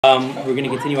We're going to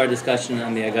continue our discussion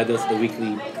on the Agados, the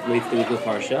weekly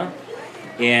Parsha.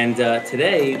 And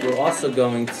today we're also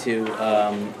going to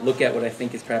look at what I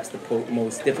think is perhaps the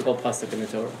most difficult pasuk in the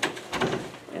Torah.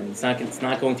 And it's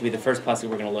not going to be the first pasuk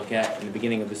we're going to look at in the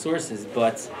beginning of the sources,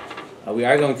 but we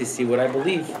are going to see what I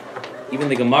believe even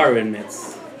the Gemara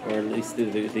admits, or at least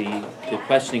the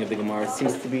questioning of the Gemara,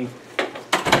 seems to be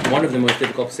one of the most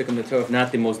difficult pasuk in the Torah, if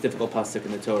not the most difficult pasuk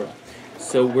in the Torah.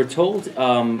 So we're told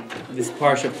this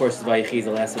parsha, of course, is Vayechi,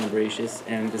 the last one of Bereshis,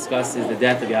 and discusses the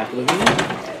death of Yaakov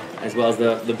Avinu, as well as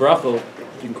the brachot,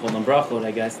 you can call them brachot,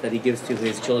 I guess, that he gives to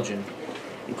his children,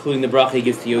 including the bracha he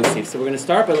gives to Yosef. So we're going to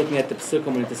start by looking at the psukim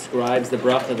when it describes the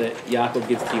bracha that Yaakov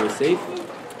gives to Yosef,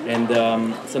 and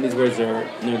some of these words are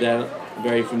no doubt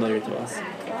very familiar to us.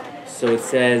 So it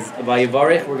says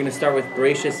Vayevarech. We're going to start with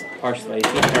Bereshis, Parshas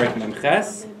Vayechi, Parak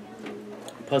Memches,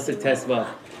 pasuk Tesvav.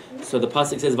 So the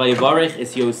pasuk says, "Vayevarech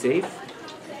es Yosef,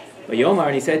 Vayomar,"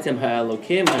 and he said to him,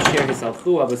 "Ha'elokim asher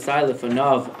hisalchu avosai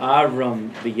lefanav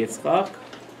Avram v'Yitzchak,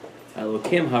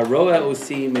 Elokim haroa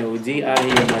osi meodi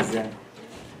ahiyam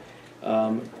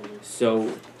hazeh." So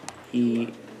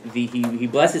he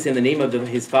blesses him in the name of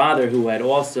his father, who had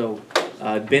also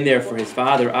been there for his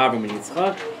father Avram and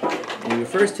Yitzchak, and he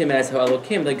refers to him as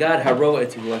Ha'elokim, the God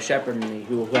haroa, who has shepherded me,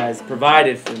 who has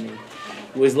provided for me,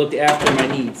 who has looked after my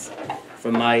needs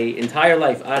from my entire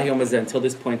life, until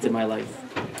this point in my life.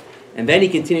 And then he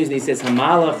continues and he says,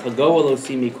 Hamalach hagoel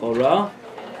osi mikol ra.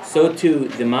 So too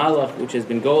the malach which has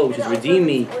been goel, which has redeemed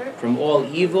me from all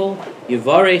evil,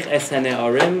 Yivarech es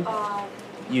hane'arim,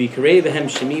 Yikarei v'hem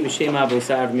shemi v'shem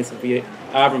avosai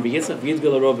Avram v'Yitzchak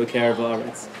v'yidgul arov v'karav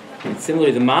ha'aretz. And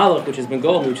similarly, the malach which has been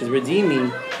goel, which has redeemed me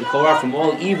mikol ra, from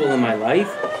all evil in my life,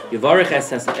 Yivarech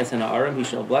es hane'arim, he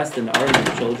shall bless the Na'arim of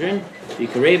the children,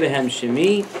 Yikarei v'hem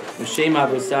shemi v'shem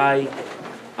avosai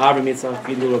Avram Yitzchak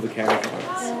v'yidgul arov v'karav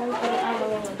ha'aretz.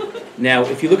 Now,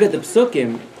 if you look at the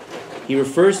psukim, he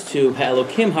refers to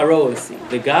Ha'elokim haroasi,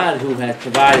 the God who has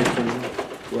provided for me,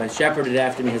 who has shepherded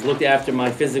after me, has looked after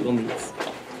my physical needs.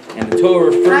 And the Torah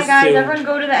refers to... Hi guys, everyone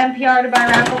go to the NPR to buy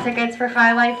raffle tickets for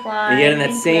Chai Lifeline. And yet in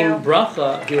that same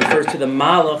bracha, he refers to the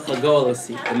Malach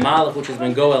hagoelasi, the Malach which has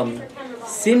been goel me.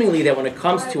 Seemingly that when it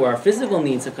comes to our physical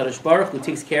needs, HaKadosh Baruch Hu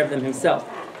takes care of them himself.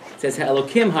 It says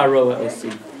Ha'elokim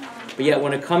haroasi. But yet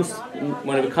when it comes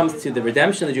to the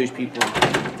redemption of the Jewish people,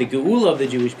 the geula of the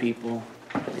Jewish people,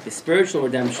 the spiritual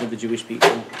redemption of the Jewish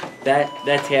people, that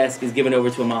task is given over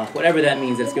to a malach. Whatever that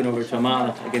means, that's given over to a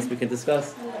malach. I guess we can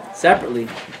discuss separately.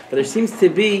 But there seems to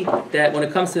be that when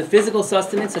it comes to the physical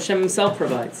sustenance, Hashem himself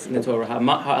provides in the Torah.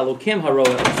 Ha'elokim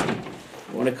haroa.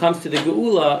 When it comes to the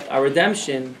geula, our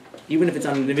redemption, even if it's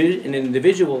an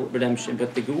individual redemption,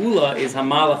 but the geula is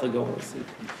hamalach hagoel.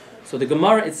 So the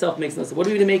Gemara itself makes no sense. What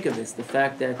are we to make of this? The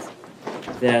fact that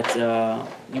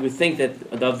you would think that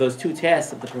of those two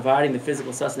tasks, of the providing the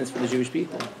physical sustenance for the Jewish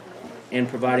people and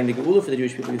providing the geula for the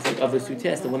Jewish people, you think of those two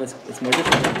tasks, the one that's more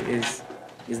difficult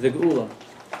is the geula.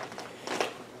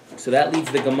 So that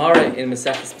leads the Gemara in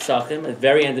Maseches Pesachim, at the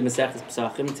very end of Maseches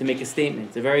Pesachim, to make a statement.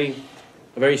 It's a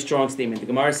very strong statement. The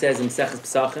Gemara says in Maseches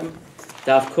Pesachim,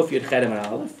 Daf Kuf Yud Chet Amud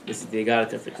Aleph. This is the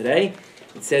Agadah for today.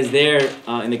 It says there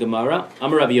in the Gemara,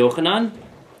 Amar Rabbi Yochanan,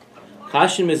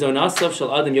 Kashin mizonasav shel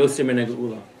adam yoser min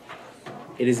ha'geula.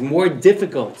 It is more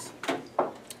difficult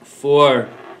for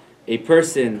a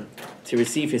person to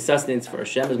receive his sustenance for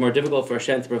Hashem. It's more difficult for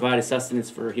Hashem to provide his sustenance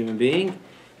for a human being.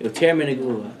 Yoter min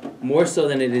ha'geula. More so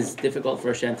than it is difficult for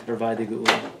Hashem to provide the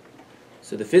geula.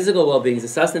 So the physical well-being, the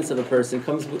sustenance of a person,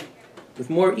 comes with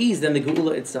more ease than the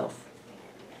geula itself.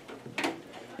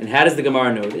 And how does the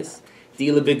Gemara know this?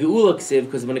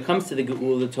 Because when it comes to the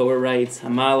geula, the Torah writes,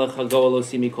 Hamalach hagoel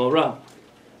osi mikol ra.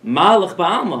 Malach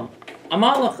ba'alma. A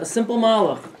malach, a simple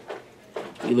malach.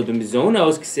 But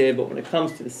when it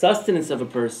comes to the sustenance of a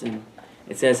person,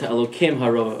 it says, Ha'elokim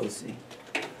haroa osi.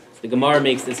 So the Gemara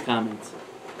makes this comment.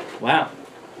 Wow.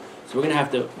 So we're going to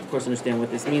have to, of course, understand what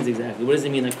this means exactly. What does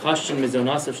it mean that kashin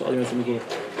mizonasav shel adam yoser min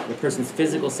ha'geula? The person's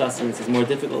physical sustenance is more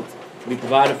difficult to be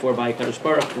provided for by Kadosh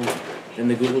Baruch Hu than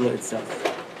the geula itself.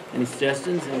 Any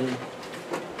suggestions?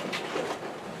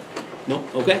 No?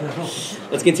 Okay.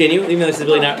 Let's continue, even though this is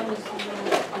really not...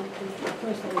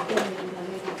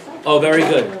 Oh, very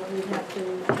good.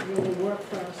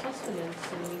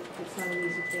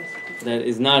 That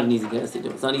is not an easy task to do.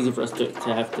 It's not easy for us to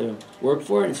have to work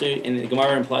for it, and the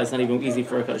Gemara implies it's not even easy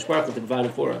for HaKadosh Baruch Hu to provide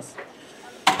it for us.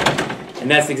 And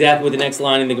that's exactly what the next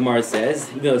line in the Gemara says,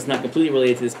 even though it's not completely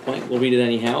related to this point. We'll read it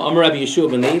anyhow. Amar Rabbi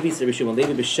Yeshua ben Levi, said Rabbi Yeshua ben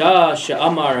Levi, B'shah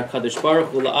she'amar HaKadosh Baruch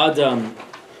Hu la'adam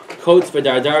kotes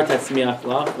v'dardar tatzmiach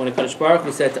lach. When HaKadosh Baruch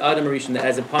Hu said to Adam Rishon that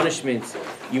as a punishment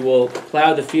you will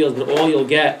plow the fields, but all you'll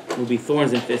get will be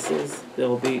thorns and thistles. There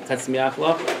will be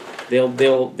tatzmiachlach.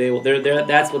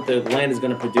 That's what the land is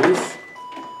going to produce.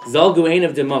 Zal gu'ein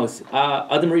of demos.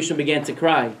 Adam Rishon began to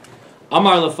cry.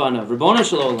 Amar lefanav, Rabbona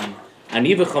shel olam,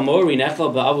 ani v'chamor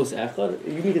rinechal ba'avus echad.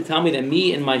 You mean to tell me that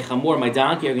me and my chamor, my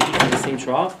donkey, are going to eat from the same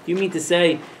trough? Do you mean to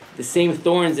say the same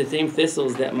thorns, the same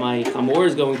thistles that my chamor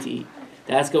is going to eat,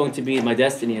 that's going to be my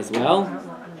destiny as well?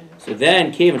 So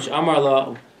then, Kevish Amar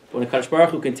la, when the Kadosh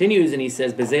Baruch Hu continues and he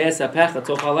says, B'zeis apecha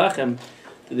tochal lechem,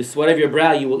 through the sweat of your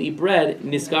brow you will eat bread,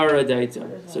 niskara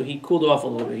daita. So he cooled off a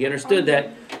little bit. He understood that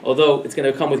although it's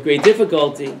going to come with great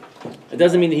difficulty, it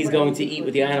doesn't mean that he's going to eat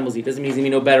what the animals eat. It doesn't mean he's going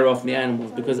to be no better off than the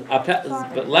animals. Because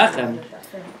but lechem,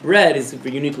 bread, is for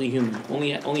uniquely human.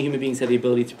 Only human beings have the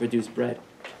ability to produce bread.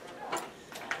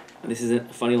 And this is a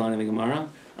funny line in the Gemara.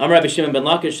 Amar Rabbi Shimon ben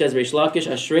Lakish says, Reish Lakish,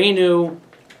 Ashreinu,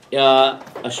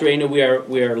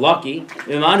 we are lucky.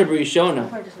 V'manu b'rishona.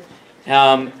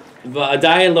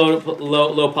 V'adaya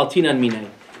lo paltinan minei.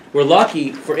 We're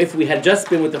lucky for if we had just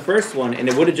been with the first one and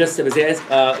it would have just said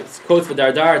quotes for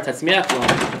dardar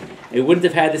tatzmiachlon. We wouldn't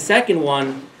have had the second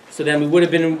one. So then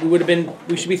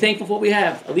we should be thankful for what we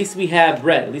have. At least we have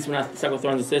bread. At least we're not stuck with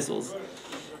thorns and thistles.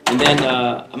 And then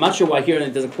I'm not sure why here and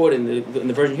it doesn't quote it in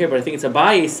the version here, but I think it's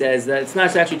Abaye says that it's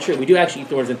not actually true. We do actually eat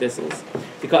thorns and thistles.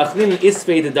 Because man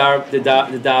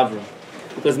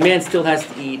still has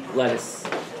to eat lettuce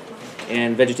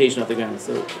and vegetation off the ground.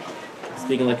 So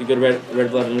speaking like a good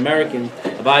red-blooded American,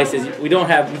 Abaye says we do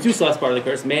still have part of the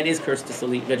curse. Man is cursed to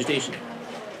still eat vegetation.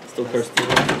 Still cursed to eat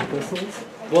thistles?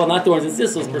 Well, not thorns and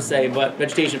thistles per se, but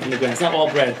vegetation from the ground. It's not all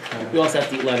bread. We also have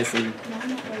to eat lettuce and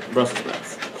Brussels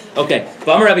sprouts. Okay.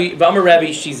 V'amar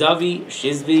Rabbi Shizavi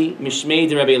Shizvi Mishmei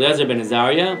de Rabbi Eliezer ben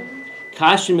Azariah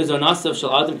Kashin mizonasav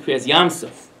shel adam kriyas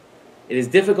yamsuf. It is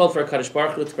difficult for a Kadosh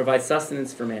Baruch Hu to provide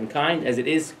sustenance for mankind, as it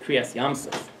is kriyas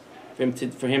yamsuf,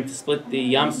 for him to split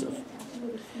the yamsuf.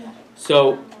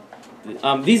 So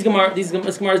this Gemara is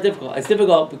difficult. It's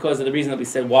difficult because of the reason that we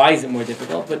said why is it more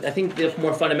difficult. But I think the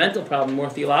more fundamental problem, more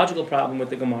theological problem with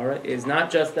the Gemara is not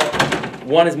just that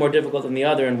one is more difficult than the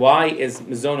other, and why is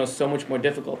Mizonos so much more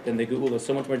difficult than the Geula,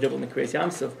 so much more difficult than the Kriyas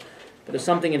Yamsuf. But there's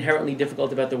something inherently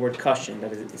difficult about the word kashin.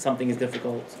 That is, something is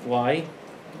difficult. Why?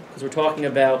 Because we're talking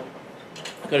about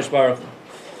Kadosh Baruch Hu.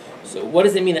 So what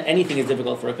does it mean that anything is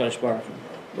difficult for a Kadosh Baruch Hu?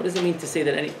 What does it mean to say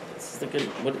that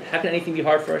how can anything be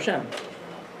hard for Hashem?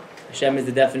 Hashem is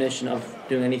the definition of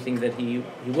doing anything that He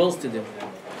wills to do.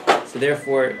 So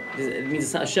therefore, it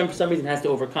means Hashem for some reason has to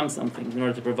overcome something in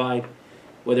order to provide,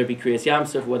 whether it be Kriyas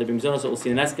Yamsuf, whether it be Mizonos, we'll see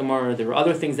in the next Gemara. There were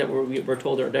other things that we're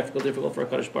told are difficult for a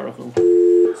Kadosh Baruch Hu.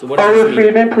 So what does this mean?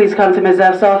 Friedman, please come to Ms.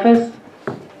 Zev's office.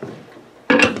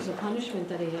 It was a punishment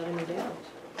that he had him doubt.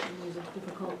 Was it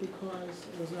difficult because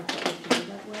it was not supposed to be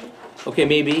that way? Okay,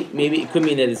 maybe it could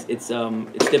mean that it's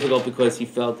difficult because he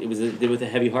felt it did with a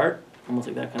heavy heart, almost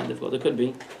like that kind of difficult. It could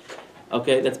be.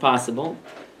 Okay, that's possible.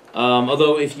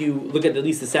 Although if you look at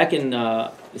least the second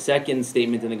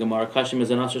statement in the Gemara, Kashim is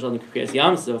anashar kriyas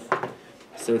yamsuf.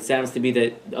 So it sounds to be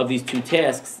that of these two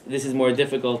tasks, this is more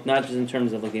difficult, not just in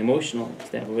terms of like the emotional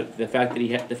standpoint, but the fact that he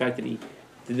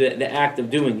the act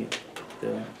of doing it,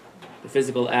 the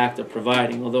physical act of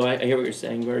providing. Although I hear what you're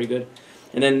saying, very good.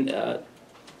 And then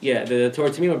the Torah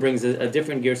Tamima brings a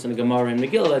different gears on the Gemara in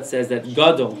Megillah that says that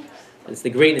Gadol, it's the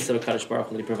greatness of a Kadosh Baruch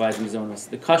Hu that he provides Mizonos.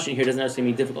 The kashin here doesn't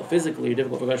necessarily mean difficult physically or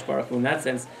difficult for Kadosh Baruch Hu in that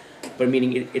sense, but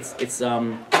meaning it's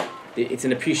an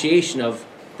appreciation of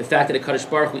the fact that a Kadosh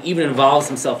Baruch Hu even involves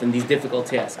himself in these difficult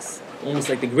tasks. Almost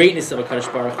like the greatness of a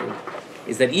Kadosh Baruch Hu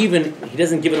is that even he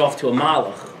doesn't give it off to a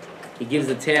malach. He gives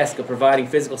the task of providing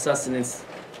physical sustenance.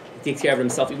 He takes care of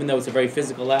himself, even though it's a very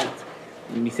physical act.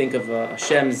 When we think of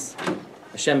Hashem's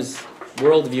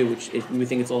worldview, we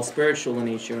think it's all spiritual in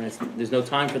nature, and there's no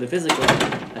time for the physical.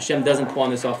 Hashem doesn't pawn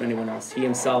this off on anyone else. He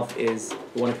himself is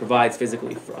the one who provides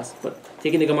physically for us. But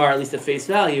taking the Gemara, at least at face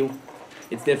value,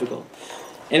 it's difficult.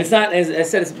 And it's not, as I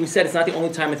said, we said it's not the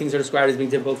only time that things are described as being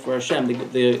difficult for Hashem.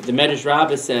 The Medrash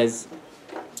Rabbah says,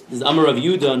 this is Amar of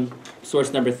Yudon,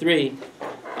 source number 3.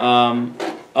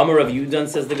 Amar of Yudon,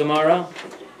 says the Gemara,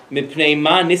 Mipnei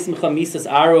ma nismcha misas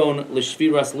Aaron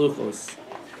l'shviras luchos.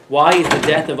 Why is the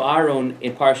death of Aaron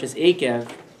in Parshas Ekev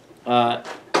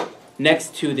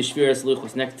next to the shviras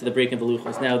luchos, next to the breaking of the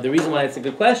luchos? Now, the reason why it's a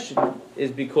good question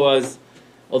is because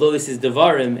although this is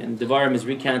Devarim, and Devarim is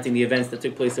recounting the events that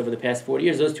took place over the past 40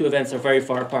 years, those two events are very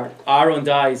far apart. Aaron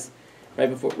dies right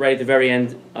at the very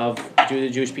end of the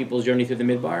Jewish people's journey through the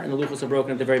Midbar, and the Luchos are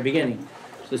broken at the very beginning.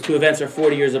 So those two events are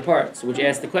 40 years apart. So which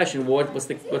asks the question, what's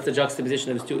the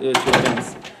juxtaposition of those two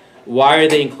events? Why are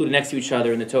they included next to each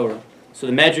other in the Torah? So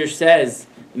the Medrash says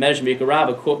Medrash Mikra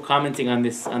Rabbah, commenting on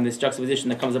this juxtaposition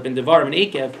that comes up in Devarim and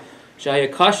Ekev,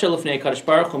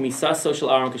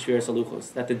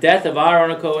 that the death of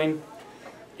Aaron HaKohen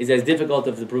is as difficult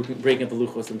as the breaking of the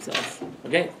luchos themselves.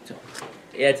 Okay, so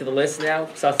add to the list now.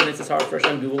 Sustenance is hard for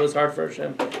Hashem. Google is hard for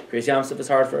Hashem. Kriyas Yamsuf is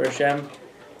hard for Hashem.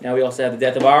 Now we also have the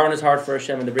death of Aaron is hard for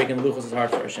Hashem, and the breaking of the luchos is hard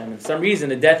for Hashem. And for some reason,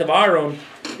 the death of Aaron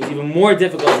is even more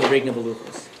difficult than the breaking of the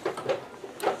luchos.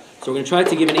 So we're going to try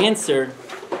to give an answer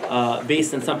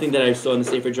based on something that I saw in the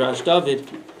Sefer Drash David.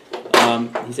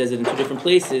 He says it in two different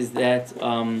places that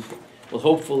will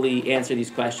hopefully answer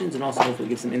these questions and also hopefully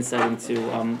give some insight into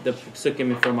the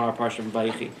psukim from our parsha from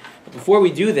Vayichi. But before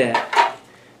we do that,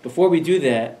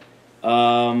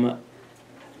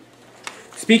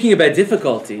 speaking about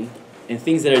difficulty and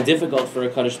things that are difficult for a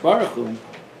Kadosh Baruch Hu,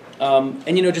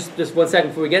 and just 1 second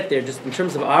before we get there, just in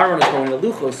terms of Aaron going to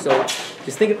Luchos, so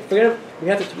just we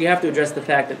have to address the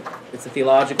fact that it's a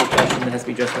theological question that has to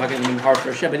be addressed. It's not going to be hard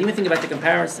for Hashem, but even think about the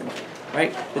comparison,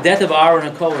 right? The death of Aaron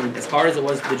HaKohen, as hard as it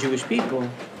was for the Jewish people,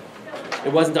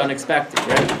 it wasn't unexpected,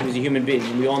 right? He was a human being,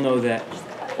 and we all know that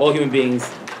all human beings,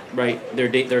 right,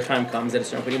 their time comes at a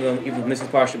certain point. Even Mrs.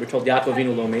 Parsha, we're told Yaakov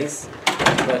Avinu lo meis,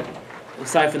 but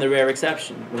aside from the rare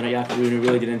exception, when Yaakov Avinu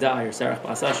really didn't die, or Sarach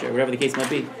Bas Asher, or whatever the case might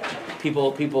be,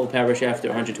 people perish after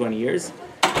 120 years.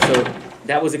 So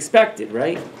that was expected,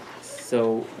 right?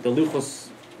 So the Luchos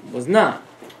was not.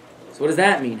 So what does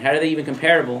that mean? How are they even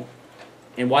comparable?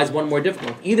 And why is one more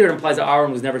difficult? Either it implies that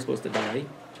Aaron was never supposed to die,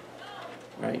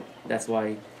 right? That's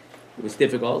why it was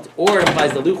difficult. Or it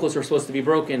implies the Luchos were supposed to be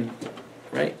broken,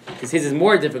 right? Because his is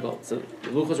more difficult. So the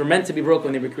Luchos were meant to be broken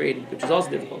when they were created, which is also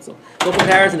difficult. So no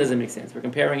comparison doesn't make sense. We're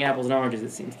comparing apples and oranges,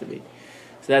 it seems to be.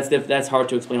 So that's hard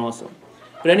to explain also.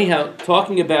 But anyhow,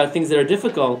 talking about things that are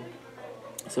difficult,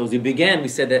 so as we began, we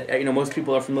said that most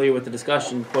people are familiar with the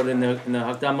discussion quoted in the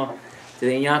Hakdama to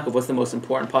the Yaakov. What's the most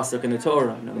important pasuk in the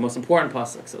Torah? The most important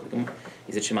pasuk. So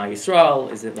is it Shema Yisrael?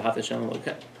 Is it V'hat Hashem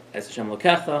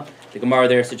Lokecha? The Gemara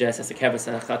there suggests as a keves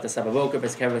hachat sabavoker,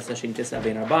 as keves hashin tisa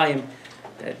bein arbayim.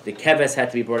 That the keves had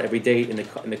to be brought every day in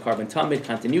the carbon tamid.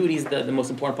 Continuity is the most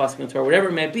important pasuk in the Torah, whatever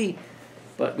it may be.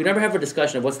 But we never have a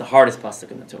discussion of what's the hardest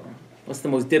pasuk in the Torah. What's the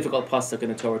most difficult pasuk in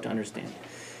the Torah to understand?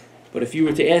 But if you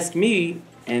were to ask me,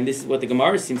 and this is what the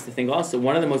Gemara seems to think also,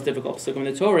 one of the most difficult pasukim in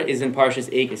the Torah is in Parshas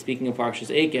Eikev. Speaking of Parshas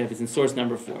Eikev, it's in source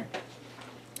number 4. And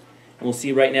we'll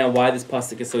see right now why this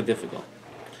pasuk is so difficult.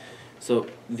 So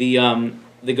the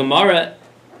Gemara,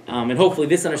 and hopefully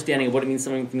this understanding of what it means,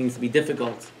 something means to be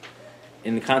difficult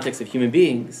in the context of human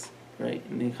beings, right,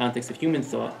 in the context of human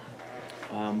thought,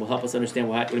 will help us understand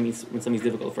what it means when something's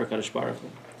difficult for a Kadosh Baruch Hu.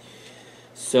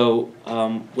 So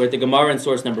we're at the Gemara in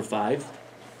source number 5.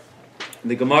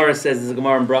 The Gemara says, this is a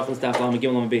Gemara in Brachos Daf Lam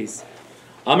Gimel Lam Beis.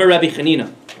 Amar Rabbi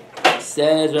Chanina,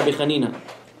 says Rabbi Chanina,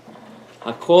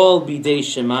 Hakol bidei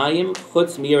shemayim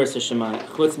chutz miras hashemayim.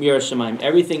 Chutz miras shemayim.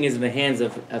 Everything is in the hands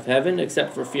of heaven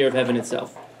except for fear of heaven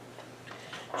itself.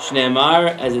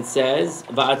 Shneimar, as it says,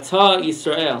 Va'ata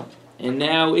Yisrael, and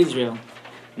now Israel.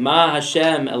 Ma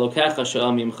Hashem Elokecha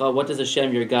she'al mimcha. What does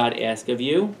Hashem your God ask of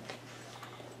you?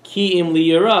 Ki im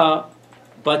liyara,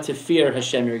 but to fear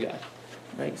Hashem your God.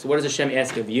 Right? So what does Hashem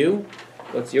ask of you?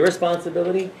 What's your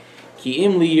responsibility? Ki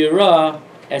im liyara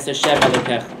es Hashem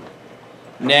Elokecha.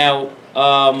 Now,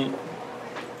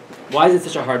 why is it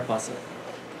such a hard pasuk?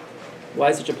 Why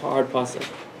is it such a hard pasuk?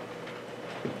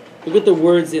 Look at the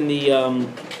words in the.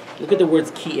 Look at the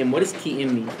words ki'im. What does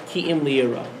ki'im mean? Ki'im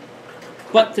liyara,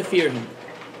 but to fear Him,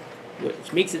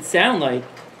 which makes it sound like.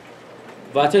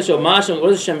 What does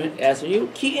Hashem ask of you?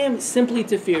 Ki'im, simply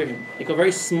to fear Him, like a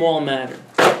very small matter.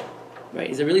 Right?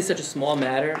 Is it really such a small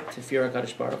matter to fear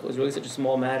HaKadosh Baruch Hu? Is it really such a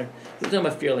small matter? We're talking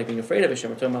about fear, like being afraid of Hashem.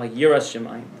 We're talking about like Yiras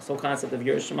Shemayim. This whole concept of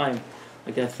Yiras Shemayim,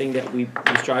 like that thing that we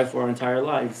strive for our entire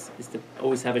lives, is to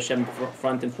always have Hashem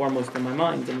front and foremost in my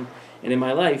mind and in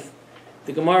my life.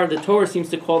 The Gemara, the Torah seems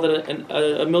to call it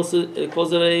a milsa. It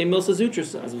calls it a milsa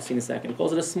zutrasa, as we'll see in a second. It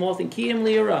calls it a small thing, kiyim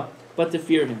liyara, but to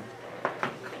fear Him.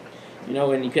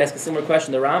 And you can ask a similar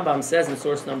question. The Rambam says in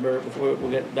source number, before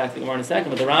we'll get back to the Gemara in a second,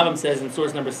 but the Rambam says in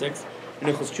source number 6, in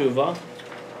Hilchos Tshuva,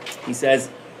 he says,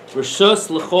 Rishus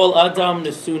l'chol adam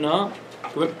nesuna,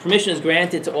 permission is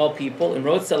granted to all people. In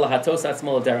Rotza lahatos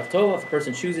atzmo l'derech tova, if a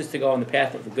person chooses to go on the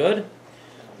path of the good,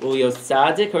 Ulios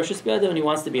tzaddik, Rishus b'yado, and he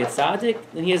wants to be a tzaddik,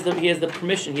 then he has the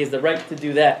permission, he has the right to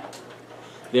do that.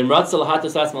 Then Rotza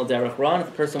lahatos atzmo l'derech ran, if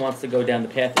the person wants to go down the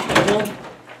path of evil,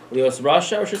 Ulios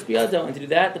rasha, Rishus b'yado, and to do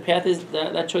that, the path is,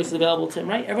 that choice is available to him,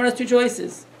 right? Everyone has 2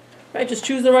 choices, right? Just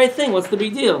choose the right thing, what's the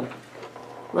big deal,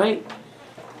 right?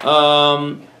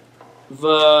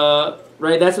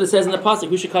 Right, that's what it says in the pasuk.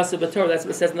 Who should kasa b'Torah? That's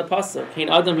what it says in the pasuk. Hein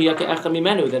Adam hiyake echa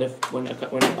mimenu. That if when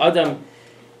Adam,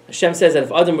 Hashem says that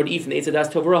if Adam would eat from the Eitz das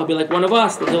Tov, he'll be like one of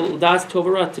us. The das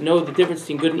Tov, to know the difference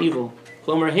between good and evil.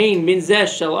 Klomer hein min zeh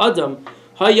shel Adam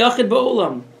hayachid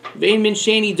ba'olam ve'in min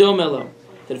sheni dom elo.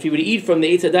 That if he would eat from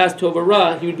the Eitz das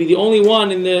Tov, he would be the only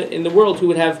one in the world who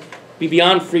would be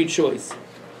beyond free choice.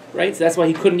 Right, so that's why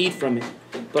he couldn't eat from it.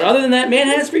 But other than that, man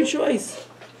has free choice.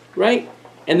 Right.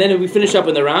 And then we finish up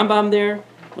in the Rambam there,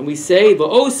 and we say,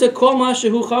 "Va'osa kol ma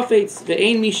shehu chafetz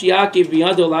ve'ein mi sheyakiv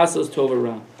biyado lasos tov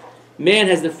ra." Man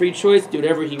has the free choice to do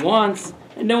whatever he wants,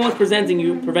 and no one's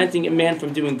preventing a man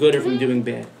from doing good or from doing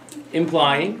bad.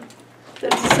 Implying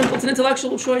that it's an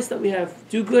intellectual choice that we have: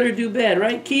 do good or do bad.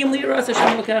 Right? Kiyum li'ras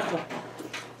Hashem l'kecha.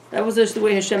 That was just the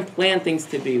way Hashem planned things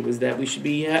to be. Was that we should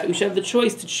have the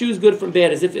choice to choose good from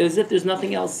bad, as if there's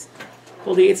nothing else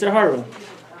called the Yetzer Hara.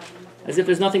 As if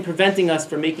there's nothing preventing us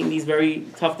from making these very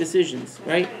tough decisions,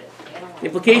 right? The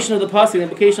implication of the pasuk, the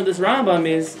implication of this Rambam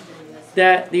is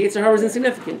that the Yetzer Hara is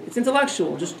insignificant. It's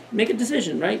intellectual. Just make a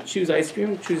decision, right? Choose ice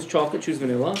cream, choose chocolate, choose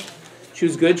vanilla,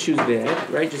 choose good, choose bad,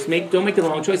 right? Don't make the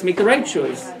wrong choice, make the right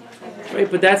choice, right?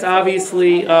 But that's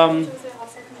obviously one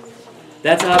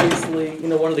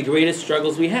of the greatest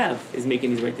struggles we have is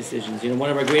making these right decisions.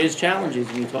 One of our greatest challenges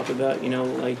when you talk about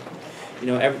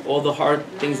all the hard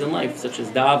things in life, such as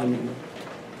davening,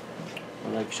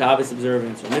 or like Shabbos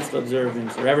observance, or mitzvah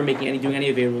observance, or ever doing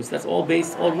any averos. That's all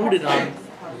rooted on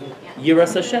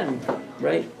Yiras Hashem,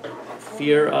 right?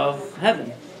 Fear of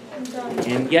heaven.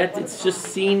 And yet, it's just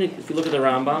seen. If you look at the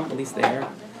Rambam, at least there,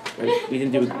 right? We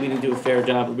didn't do a fair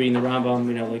job of reading the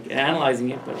Rambam,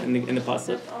 analyzing it, but in the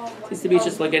pasuk, it seems to be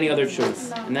just like any other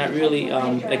choice, and that really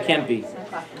that can't be.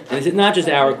 And this is not just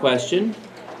our question.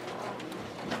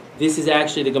 This is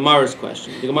actually the Gemara's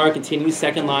question. The Gemara continues,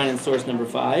 second line in source number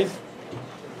 5.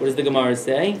 What does the Gemara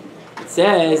say? It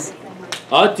says,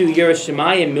 Atu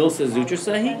Yerushalayim Milsa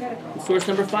Zutrasahi? In source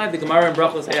number 5, the Gemara in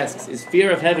Brachos asks, is fear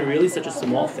of heaven really such a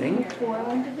small thing?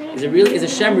 Is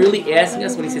Hashem really asking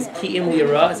us when he says, Ki im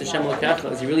liyara, is Hashem l'kacha?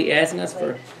 Is he really asking us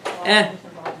for,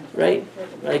 right?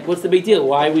 Like, what's the big deal?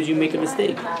 Why would you make a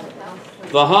mistake?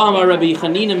 V'ha'amar Rabbi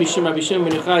Chanina Mishum Rabbi Shimon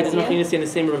ben Yochai. Doesn't Rabbi Chanina say in the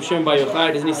same Rabbi Shimon bar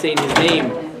Yochai? Doesn't he say in his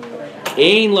name,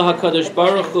 Ein lahakadosh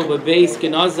baruch hu bebeis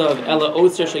genazav ela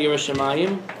otzer shel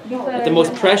Yerushalayim? That the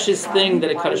most precious thing that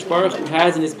a Kadosh Baruch Hu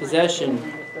has in his possession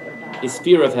is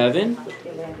fear of heaven.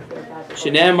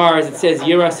 Shenemar, as it says,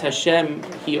 Yiras Hashem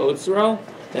hi otzro,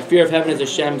 that fear of heaven is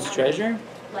Hashem's treasure.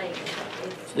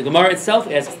 So the Gemara itself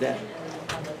asks that.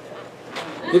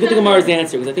 Look at the Gemara's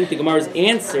answer, because I think the Gemara's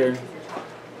answer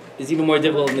is even more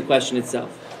difficult than the question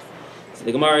itself. So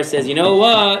the Gemara says, you know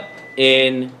what?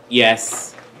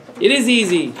 Yes, it is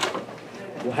easy.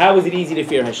 Well, how is it easy to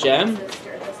fear Hashem?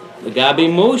 L'gabi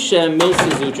Moshe milsa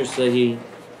zutra sahi.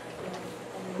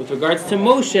 With regards to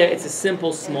Moshe, it's a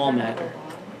simple, small matter.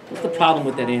 What's the problem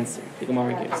with that answer the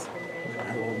Gemara gives?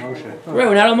 Right,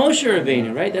 we're not on Moshe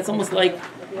Rabbeinu, right? That's almost like,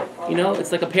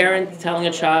 it's like a parent telling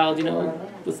a child,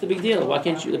 what's the big deal? Why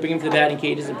can't you bring him to the batting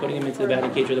cages and putting him into the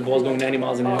batting cage where the ball's going 90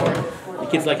 miles an hour? The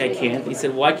kid's like, I can't. He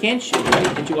said, why can't you?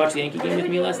 Right? Didn't you watch the Yankee game with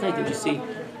me last night? Did you see?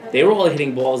 They were all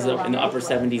hitting balls up in the upper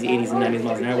 70s, 80s, and 90s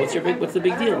miles an hour. What's the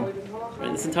big deal?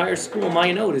 Right? This entire school,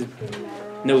 Mayanot,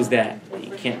 knows that.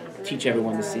 You can't teach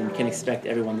everyone the same. You can't expect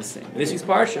everyone the same. This week's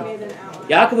parsha,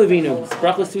 Yaakov Avinu,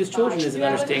 brachos to his children is an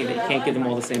understanding that you can't give them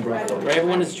all the same bracha. Right?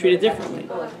 Everyone is treated differently.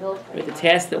 Right? The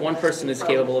task that one person is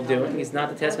capable of doing is not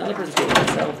the task another person is capable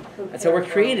of doing. That's how we're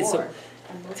created. So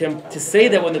to say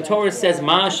that when the Torah says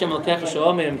Ma Hashem Elokecha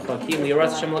Shalomim Chakim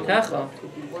Liyaras Hashem Elokecha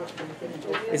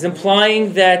is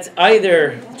implying that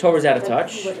either the Torah is out of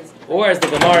touch, or as the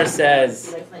Gemara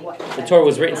says, the Torah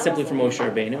was written simply for Moshe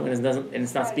Rabbeinu, and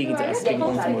it's not speaking to us, speaking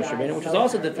only to Moshe Rabbeinu, which is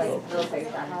also difficult.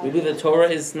 We believe the Torah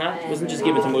wasn't just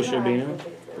given to Moshe Rabbeinu,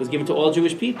 it was given to all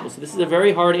Jewish people. So this is a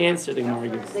very hard answer the Gemara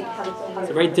gives. It's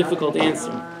a very difficult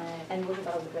answer.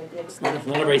 It's not a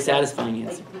very satisfying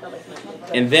answer.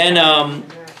 And then,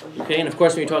 and of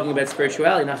course when you're talking about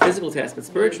spirituality, not physical tasks, but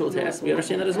spiritual tasks, we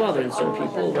understand that as well. There are certain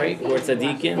people, right, who are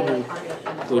tzaddikim,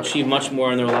 who achieve much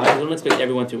more in their lives. We don't expect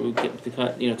everyone to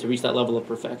reach that level of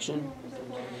perfection.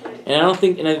 And I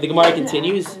think the Gemara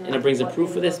continues, and it brings a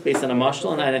proof of this based on a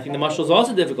mashal, and I think the mashal is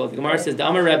also difficult. The Gemara says,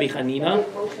 Dama Rabbi Chanina,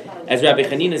 as Rabbi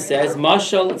Chanina says,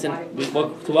 mashal,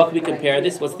 to what can we compare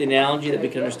this? What's the analogy that we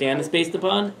can understand this based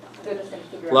upon?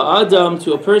 La'adam,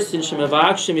 to a person,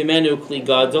 shemavakshim yimenu kli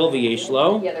gadol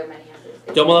v'yeshlo,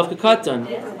 domalav kakatan.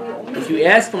 If you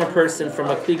ask from a person from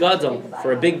a kli gadol,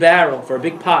 for a big barrel, for a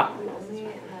big pot,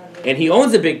 and he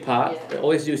owns a big pot,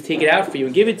 all he has to do is take it out for you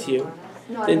and give it to you,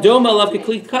 then doma love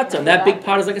kekli katan. That big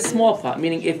pot is like a small pot.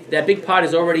 Meaning, if that big pot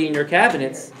is already in your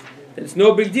cabinets, then it's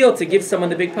no big deal to give someone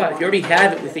the big pot. If you already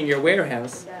have it within your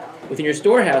warehouse, within your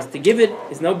storehouse, to give it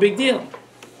is no big deal.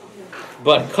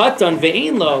 But katan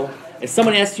ve'in lo, if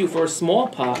someone asks you for a small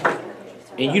pot,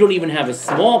 and you don't even have a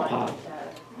small pot,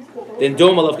 then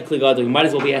doma love kekli gadol. You might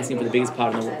as well be asking for the biggest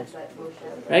pot in the world,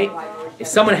 right? If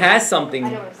someone has something,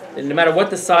 then no matter what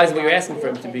the size of what you're asking for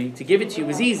him to be, to give it to you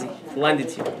is easy, to lend it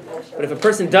to you. But if a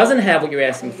person doesn't have what you're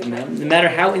asking from them, no matter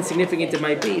how insignificant it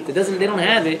might be, if they don't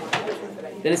have it,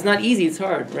 then it's not easy, it's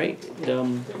hard, right? It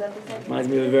reminds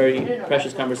me of a very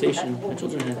precious conversation my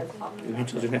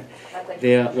children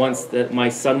had. Once that my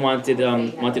son wanted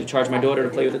to charge my daughter to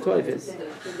play with a toy of his.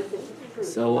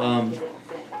 So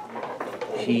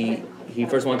he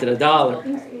first wanted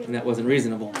 $1, and that wasn't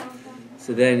reasonable.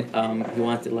 So then he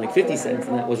wanted like 50 cents,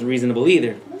 and that wasn't reasonable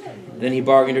either. Then he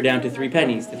bargained her down to 3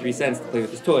 pennies, to 3 cents to play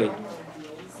with his toy.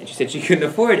 And she said she couldn't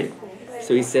afford it.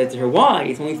 So he said to her, "Why?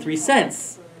 It's only 3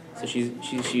 cents." So she's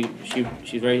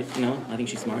very, I think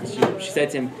she's smart. She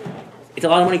said to him, "It's a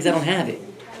lot of money because I don't have it."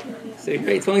 So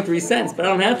great, it's only 3 cents, but I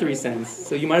don't have 3 cents.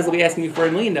 So you might as well be asking me for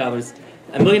 $1 million.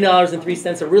 $1 million and 3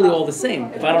 cents are really all the same.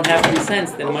 If I don't have 3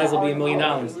 cents, then it might as well be $1 million.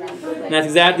 And that's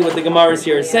exactly what the Gemara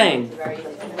here is saying.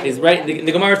 Is right.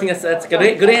 The Gemara thinks that's a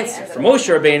good answer. For Moshe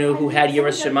Rabbeinu, who had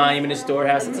Yiras Shamayim in his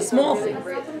storehouse, it's a small thing.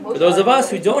 For those of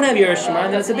us who don't have Yiras Shamayim,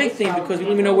 then it's a big thing because we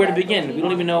don't even know where to begin. We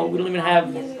don't even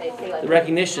have the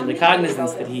recognition, the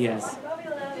cognizance that he has.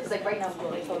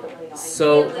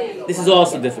 So this is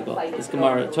also difficult. This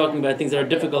Gemara talking about things that are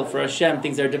difficult for Hashem,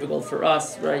 things that are difficult for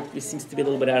us, right? It seems to be a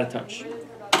little bit out of touch.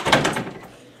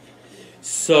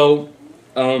 So,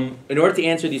 in order to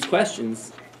answer these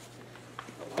questions,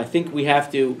 I think we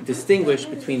have to distinguish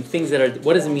between things that are.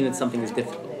 What does it mean that something is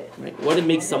difficult? Right? What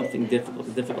makes something difficult?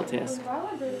 A difficult task.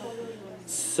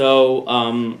 So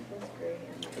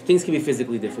things can be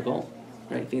physically difficult,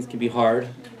 right? Things can be hard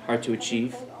to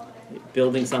achieve.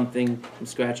 Building something from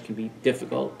scratch can be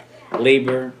difficult.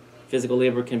 Physical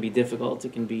labor can be difficult.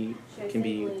 It can be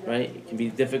right. It can be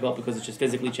difficult because it's just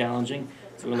physically challenging.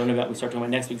 So we're going to learn about. We start talking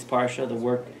about next week's parsha, the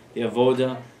work, the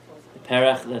avoda.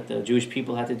 Perach that the Jewish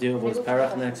people had to do. What was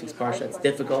Perach in the next week's parsha? It's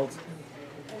difficult.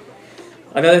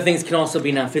 Other things can also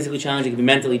be not physically challenging, it can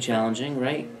be mentally challenging,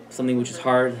 right? Something which is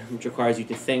hard, which requires you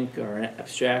to think or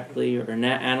abstractly or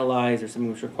analyze, or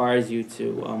something which requires you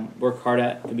to work hard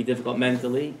at, can be difficult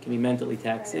mentally, can be mentally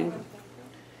taxing.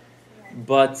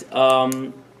 But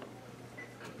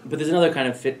there's another kind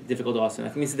of difficult also. I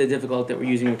think this is the difficult that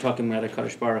we're using when we're talking about a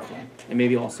Kadosh Baruch Hu, and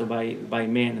maybe also by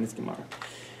man in this Gemara.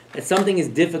 That something is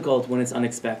difficult when it's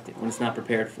unexpected, when it's not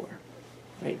prepared for,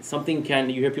 right?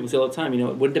 You hear people say all the time, it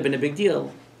wouldn't have been a big deal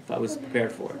if I was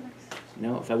prepared for it.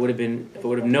 If I would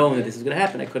have known that this was going to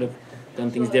happen, I could have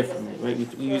done things differently, right?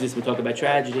 We use this when we talk about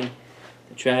tragedy.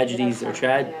 The tragedies are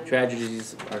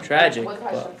tragic,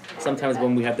 but sometimes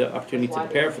when we have the opportunity to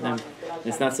prepare for them,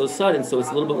 it's not so sudden, so it's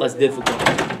a little bit less difficult,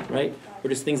 right? Or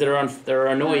just things that are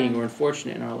annoying or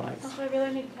unfortunate in our lives,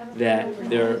 that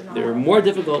they're more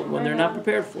difficult when they're not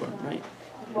prepared for, right?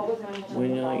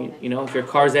 When if your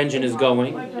car's engine is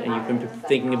going and you've been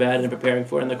thinking about it and preparing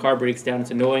for it, and the car breaks down,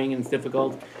 it's annoying and it's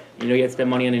difficult. You have to spend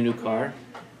money on a new car.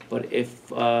 But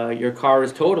if your car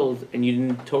is totaled and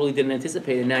you totally didn't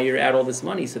anticipate it, now you're out all this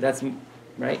money. So that's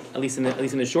right. At least in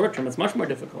the short term, it's much more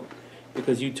difficult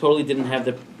because you totally didn't have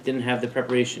the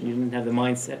preparation. You didn't have the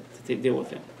mindset to deal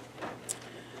with it.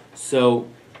 So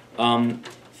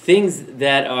things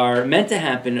that are meant to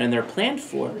happen and they're planned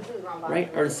for,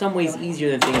 right, are in some ways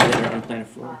easier than things that are unplanned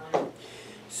for.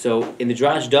 So in the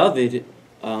Drash David,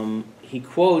 he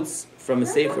quotes from a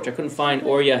sefer which I couldn't find,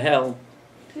 Or Yahel.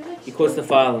 He quotes the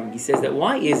following. He says that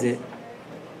why is it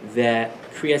that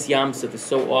Kriyas Yamsuf is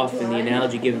so often the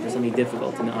analogy given for something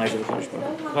difficult in the eyes of the Kadosh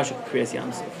Baruch Hu? Kasha Kriyas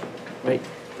Yamsuf, right?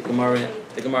 The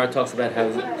Gemara talks about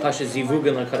how Kasha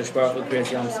Zivugan la Kadosh Baruch Hu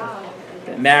Kriyas Yamsuf.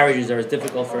 That marriages are as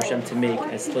difficult for Hashem to make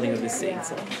as splitting of the sea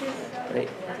itself, right?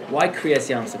 Why Kriyas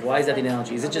Yamsuf? Why is that the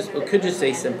analogy? It could just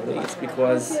say simply it's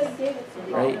because,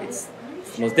 right? It's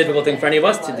the most difficult thing for any of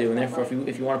us to do, and therefore,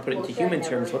 if you want to put it into human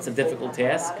terms, what's a difficult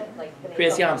task?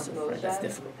 Kriyas Yamsuf, right? That's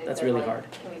difficult. That's really hard,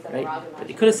 right? But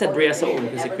he could have said Brias Olam,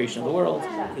 because the creation of the world,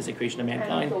 because the creation of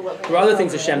mankind. There are other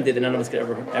things Hashem did that none of us could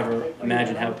ever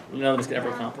imagine how none of us could ever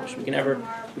accomplish. We can never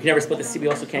split the sea. We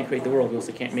also can't create the world. We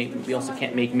also can't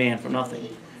make man from nothing,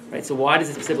 right? So why does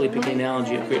it specifically pick the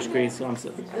analogy of Kriyas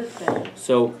Yamsuf?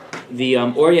 So the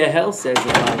Or Yahel says,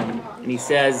 and he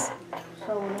says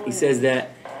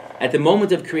that. At the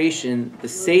moment of creation, the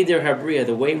Seder Habriya,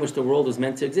 the way in which the world was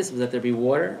meant to exist, was that there be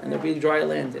water and there be dry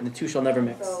land, and the two shall never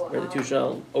mix. Right? The two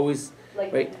shall always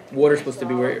right? Water is supposed to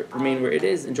remain where it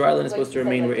is, and dry land is supposed to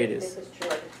remain where it is.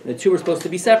 And the two are supposed to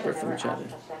be separate from each other.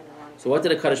 So what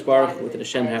did Kadosh Baruch Hu, what did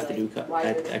Hashem have to do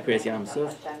at Kriyas Yam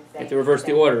Suf? He had to reverse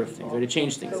the order of things, or to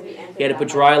change things. He had to put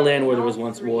dry land where there was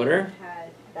once water,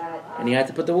 and he had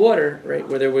to put the water right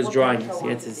where there was dryness. He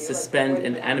had to suspend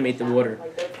and animate the water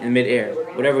in midair,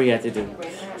 whatever he had to do.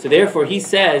 So therefore, he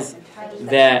says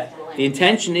that the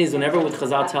intention is, whenever with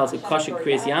Chazal tells us Kasha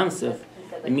Kriyas Yam Suf,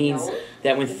 it means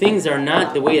that when things are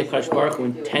not the way that Kadosh Baruch Hu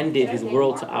intended his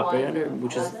world to operate under,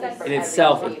 which is in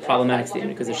itself a problematic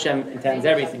statement, because Hashem intends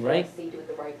everything, right?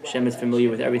 Hashem is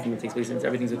familiar with everything that takes place, and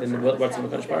everything's within the what's in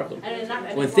the Kadosh Baruch Hu.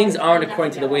 When things aren't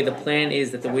according to the way the plan is,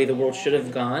 that the way the world should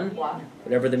have gone,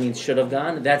 whatever that means should have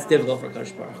gone, that's difficult for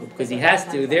Kadosh Baruch Hu, because he has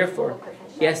to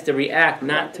react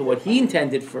not to what he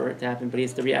intended for it to happen, but he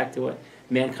has to react to what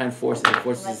mankind forces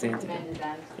his hand to do.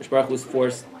 Kadosh Baruch Hu is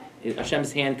forced,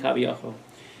 Hashem's hand, Kaviyachol,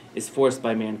 is forced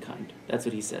by mankind. That's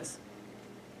what he says.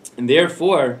 And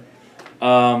therefore,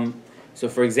 so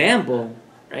for example,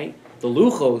 right, the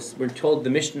Luchos, we're told the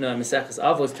Mishnah, Maseches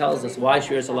Avos, tells us why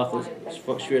Shviras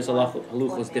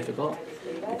Haluchos is difficult.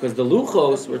 Because the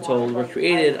Luchos, we're told, were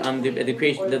created on the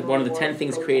creation, one of the 10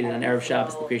 things created on Erev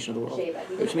Shabbos, the creation of the world.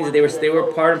 Which means that they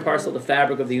were part and parcel of the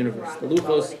fabric of the universe. The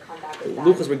Luchos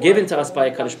were given to us by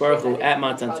Kadosh Baruch Hu at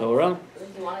Matan Torah.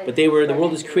 But the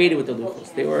world was created with the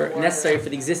luchos. They were necessary for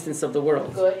the existence of the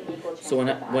world. So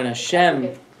when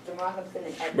Hashem,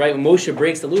 right, when Moshe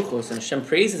breaks the luchos, and Hashem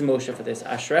praises Moshe for this,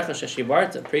 Ashrecha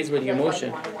Shashibarta, praiseworthy your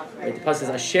Moshe. Right, the pasuk says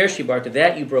Asher Shibarta,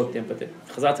 that you broke them. But the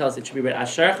Chazal tells us it should be read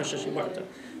Asherecha Shashibarta.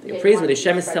 You're praiseworthy.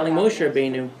 Hashem is telling Moshe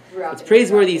Rabbeinu, what's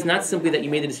praiseworthy is not simply that you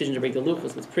made the decision to break the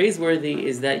luchos. What's praiseworthy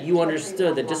is that you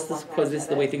understood that just because this is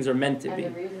the way things are meant to be,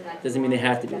 doesn't mean they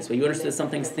have to be this way. You understood that some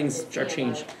things are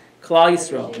changed. Klal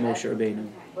Yisrael, Moshe Rabbeinu,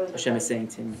 Hashem is saying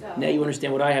to him, now you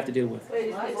understand what I have to deal with.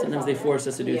 Sometimes they force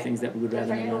us to do things that we would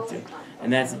rather not do.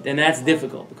 And that's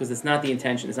difficult, because it's not the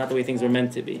intention, it's not the way things are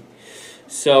meant to be.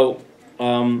 So,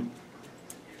 Bnei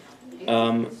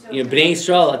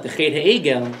Yisrael at the Chet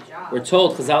HaEgel, we're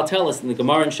told, Chazal tell us, in the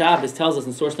Gemara and Shabbos tells us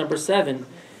in source number 7,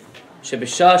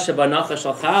 Shebeshah Shabanacha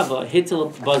Shal Chava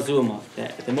Hitel Bazuma,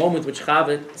 that at the moment which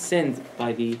Chava sinned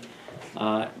by the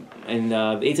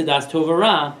Eitzadas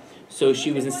Tovara, so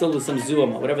she was instilled with some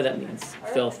zuama, whatever that means,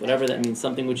 filth, whatever that means,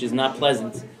 something which is not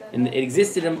pleasant. And it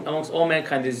existed amongst all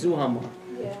mankind, this zuhama,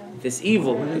 this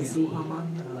evil.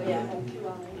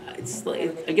 It's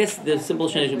like, I guess the simple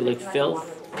translation would be like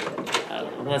filth.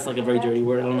 That's like a very dirty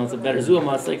word. I don't know. It's a better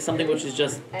zuhama. It's like something which is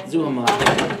just zuhama.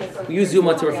 We use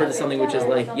zuhama to refer to something which is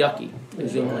like yucky. Like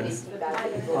zuhama,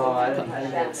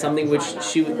 something which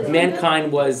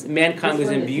mankind was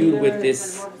imbued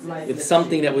with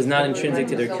something that was not intrinsic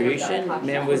to their creation.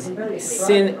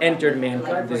 Sin entered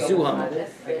mankind. The zuhama,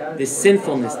 this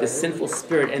sinfulness, this sinful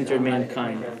spirit entered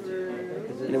mankind.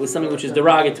 And it was something which is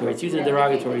derogatory. It's used in a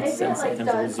derogatory sense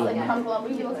sometimes.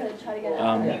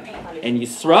 And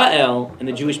Yisrael and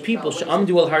the Jewish people,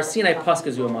 Sh'amdu al Har Sinai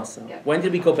Paska Zuamasa. When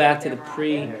did we go back to the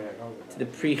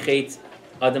pre-Chet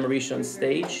Adam Rishon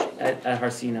stage at Har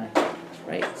Sinai?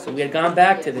 Right. So we had gone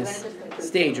back to this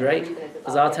stage, right?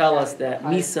 Because I'll tell us that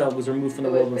Misa was removed from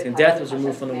the world once again. Death was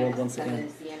removed from the world once again.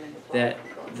 That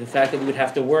the fact that we would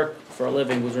have to work for a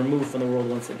living was removed from the world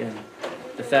once again.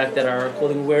 The fact that our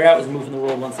clothing would wear out was removed from the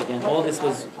world once again. All this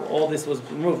was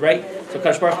removed, right? So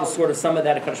Kadosh Baruch Hu was sort of some of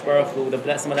that. Kadosh Baruch Hu,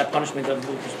 some of that punishment of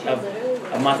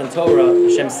Matan Torah,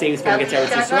 Hashem saves when we get to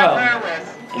Eretz Yisrael,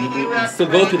 and you still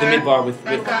go through the midbar with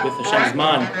Hashem's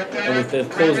man and with the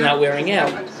clothes not wearing out.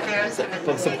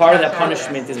 So part of that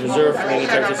punishment is reserved for when we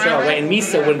get to Eretz Yisrael, right? And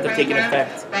Misa wouldn't have taken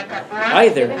effect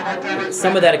either.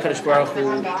 Some of that Kadosh Baruch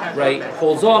Hu, right,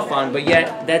 holds off on, but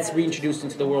yet that's reintroduced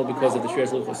into the world because of the Shviras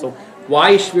Haluchos. So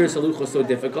why is Shviras Haluchos so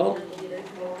difficult?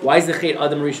 Why is the Chet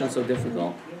Adam Rishon so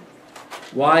difficult?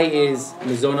 Why is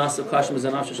Mizonas Kash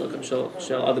Mizonav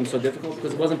Shel Adam so difficult?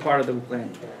 Because it wasn't part of the plan.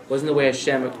 It wasn't the way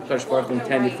Hashem Kadosh Baruch Hu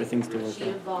intended for things to work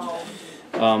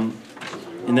out.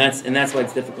 And that's why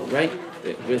it's difficult, right?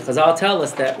 Chazal tell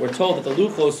us that we're told that the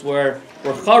Luchos were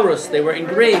charus, they were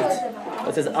engraved.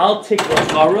 It says, Al tikra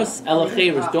charus, ela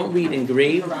cheirus. Don't read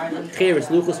engraved. Cheirus,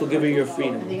 Luchos will give you your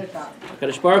freedom.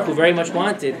 Kadosh Baruch Hu very much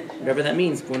wanted, whatever that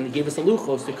means, when he gave us the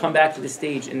Luchos, to come back to the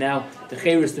stage, and now the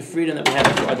cheirus, the freedom that we have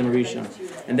for Adam Rishon.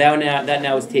 And that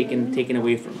now is taken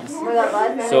away from us.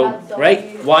 So,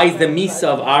 right? Why is the Misa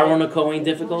of Aaron HaKohen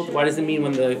difficult? Why does it mean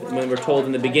when we're told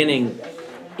in the beginning,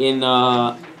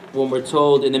 when we're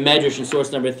told in the Medrash in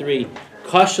source number 3,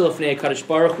 Kashal Fnei Kadosh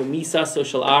Baruch Hu Misa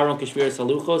Social Aaron Kishviras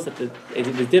Haluchos, that it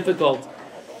was difficult,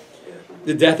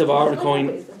 the death of Aaron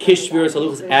Cohen Kishviras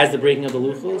Haluchos, as the breaking of the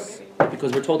Luchos.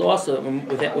 Because we're told also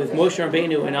that with Moshe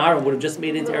Rabbeinu and Aaron would have just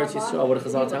made it into Eretz Yisrael. What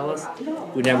did Chazal tell us?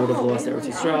 We never would have lost Eretz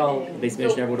Yisrael. The Beis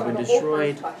Mikdash never would have been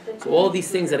destroyed. So all these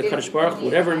things that a Kadosh Baruch Hu,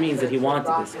 whatever it means that he wanted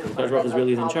this, because Kadosh Baruch Hu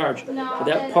really is in charge. But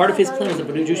that part of his plan is that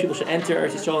the new Jewish people should enter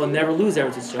Eretz Yisrael and never lose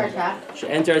Eretz Yisrael. Should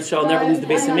enter Eretz Yisrael and never lose the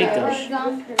Beis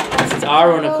Mikdash. Since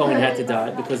Aaron and Cohen had to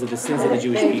die because of the sins of the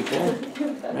Jewish people,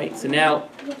 right? So now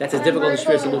that's as difficult as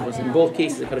Shviras Halufos. In both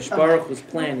cases, the Kadosh Baruch Hu's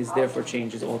plan is therefore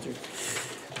changed, is altered.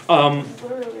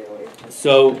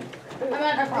 So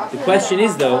the question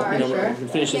is, though, we're going to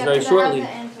finish this very shortly.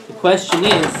 The question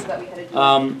is,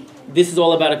 this is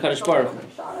all about a Kadosh Baruch Hu.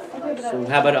 So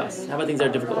how about us? How about things that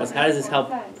are difficult for us? How does this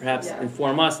help, perhaps,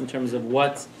 inform us in terms of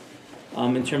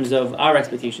in terms of our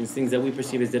expectations, things that we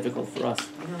perceive as difficult for us,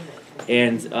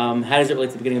 and how does it relate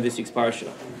to the beginning of this week's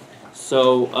parsha?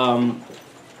 So,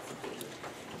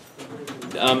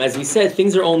 as we said,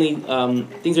 things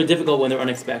are difficult when they're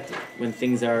unexpected, when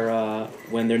things are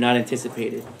when they're not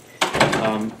anticipated.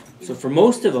 So for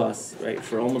most of us, right,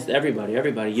 for almost everybody,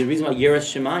 the reason why Yiras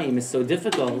Shemayim is so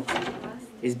difficult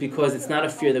is because it's not a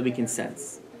fear that we can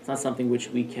sense. It's not something which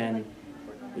we can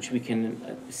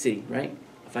see, right?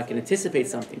 If I can anticipate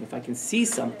something, if I can see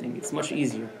something, it's much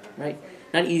easier, right?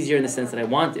 Not easier in the sense that I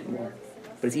want it more,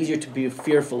 but it's easier to be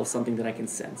fearful of something that I can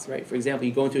sense, right? For example,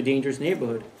 you go into a dangerous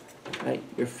neighborhood, right?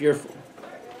 You're fearful.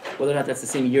 Whether or not that's the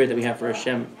same year that we have for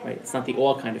Hashem, right? It's not the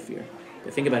all kind of fear.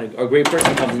 But think about it. A great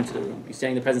person comes into the room. You're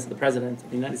standing in the presence of the President of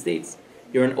the United States.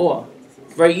 You're in awe.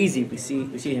 It's very easy. We see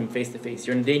him face to face.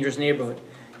 You're in a dangerous neighborhood.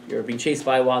 You're being chased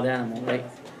by a wild animal, right?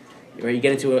 You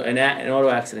get into an auto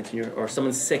accident, or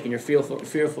someone's sick, and you're fearful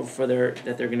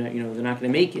that they're not gonna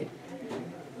make it.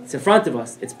 It's in front of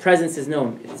us. Its presence is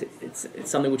known. It's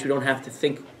something which we don't have to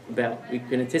think about. We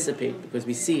can anticipate because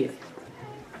we see it.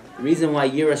 The reason why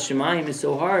Yiras Shemayim is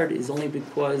so hard is only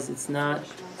because it's not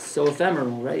so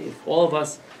ephemeral, right? If all of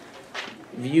us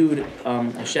viewed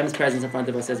Hashem's presence in front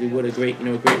of us as we would a great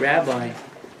rabbi,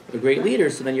 a great leader,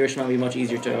 so then Yiras Shemayim would be much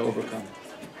easier to overcome.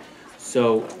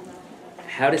 So,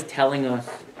 how does telling us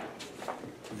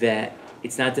that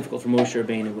it's not difficult for Moshe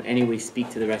Rabbeinu in any way speak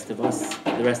to the rest of us,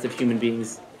 the rest of human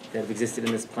beings that have existed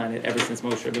in this planet ever since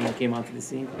Moshe Rabbeinu came onto the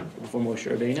scene, before Moshe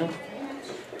Rabbeinu?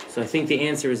 So I think the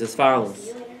answer is as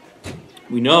follows.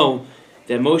 We know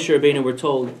that Moshe Rabbeinu, we're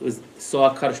told,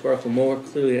 saw Kadosh Baruch Hu more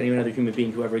clearly than any other human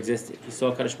being who ever existed. He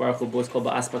saw Kadosh Baruch Hu, what's called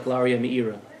Ba'aspak Laria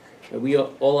Me'ira.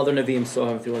 All other Nevi'im saw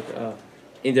him through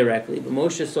indirectly, but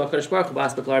Moshe saw Kadosh Baruch Hu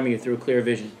Ba'aspak Laria Me'ira through a clear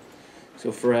vision.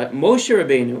 So for Moshe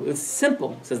Rabbeinu, it's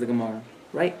simple, says the Gemara,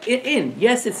 right?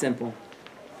 Yes, it's simple,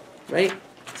 right?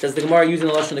 Says the Gemara using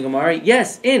the lashon of the Gemara.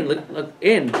 Yes,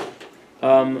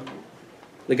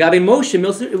 Legabe Moshe,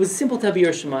 it was simple to have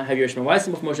Yiras Shemayim. Why is it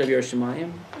simple for Moshe to have Yiras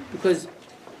Shemayim? Because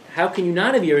how can you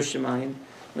not have Yiras Shemayim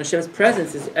when Hashem's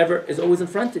presence is always in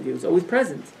front of you? It's always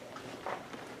present.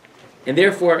 And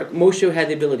therefore, Moshe had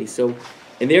the ability.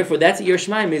 And therefore, that's what Yiras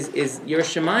Shemayim is.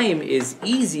 Yiras Shemayim is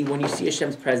easy when you see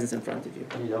Hashem's presence in front of you.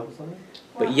 Can you help with something?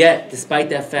 But yet, despite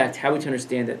that fact, how are we to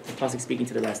understand that the pasuk is speaking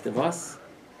to the rest of us?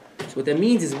 So what that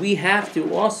means is we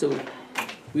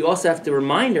also have to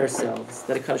remind ourselves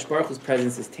that a Kadosh Baruch Hu's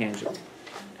presence is tangible.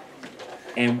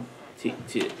 And to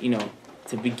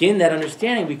begin that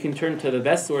understanding, we can turn to the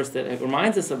best source that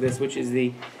reminds us of this, which is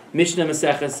the Mishnah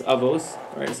Maseches Avos,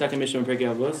 right? The second Mishnah in Pirkei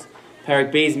Avos,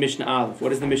 Parak Beis Mishnah Aleph. What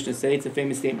does the Mishnah say? It's a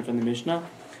famous statement from the Mishnah.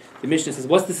 The Mishnah says,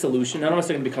 "What's the solution? None of us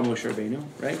are going to become Moshe Rabbeinu,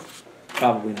 right?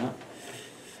 Probably not."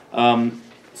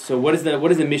 So what is the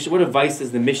Mishnah? What advice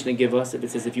does the Mishnah give us? If it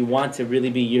says if you want to really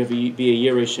be a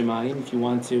Yiras Shemayim, if you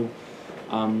want to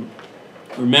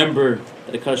remember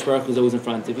that the Kadosh Baruch Hu is always in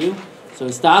front of you, so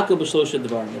Histakal b'shlosha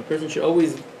devarim. A person should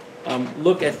always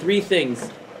look at three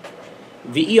things.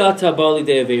 V'iyata bali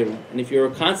de'averu. And if you're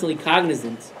constantly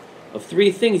cognizant of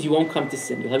three things, you won't come to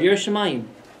sin. You'll have Yiras Shemayim.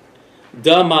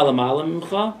 Da malamala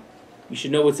mimcha. You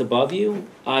should know what's above you.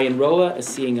 Ayin roa, a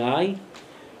seeing eye.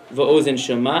 Va'ozen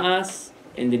shama'as.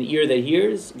 And an ear that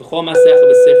hears, and all your actions are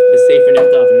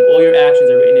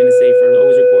written in a sefer,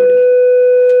 always recorded.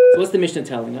 So what's the Mishnah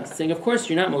telling us? It's saying, of course,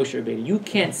 you're not Moshe Rabbeinu. You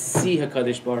can't see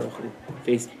HaKadosh Baruch Hu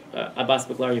face Abbas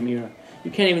Baklar Yamira.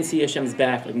 You can't even see Hashem's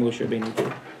back like Moshe Rabbeinu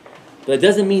did. But it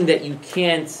doesn't mean that you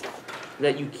can't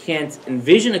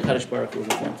envision HaKadosh Baruch Hu in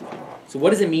front of you. So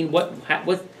what does it mean? What's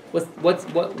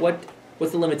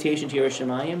the limitation to Yiras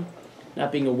Shemayim?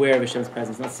 Not being aware of Hashem's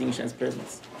presence, not seeing Hashem's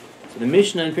presence. So the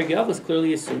Mishnah in Pirkei Avos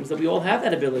clearly assumes that we all have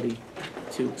that ability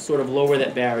to sort of lower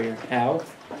that barrier. How?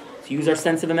 To use our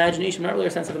sense of imagination, not really our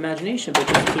sense of imagination, but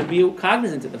just to be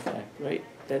cognizant of the fact, right?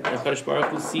 That HaKadosh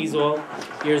Baruch Hu sees all,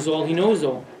 hears all, He knows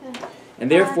all.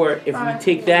 And therefore, if we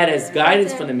take that as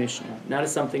guidance from the Mishnah, not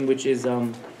as something which is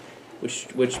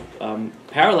which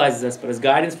paralyzes us, but as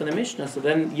guidance for the Mishnah. So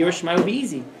then Yiras Shamayim would be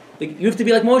easy. Like, you have to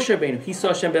be like Moshe Rabbeinu. He saw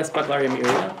Hashem b'aspak l'Ariyah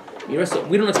me'ira. So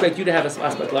we don't expect you to have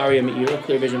aspak l'Ariyah me'ira,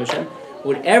 clear vision of Hashem.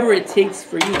 Whatever it takes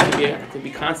for you to be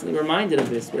constantly reminded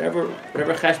of this, whatever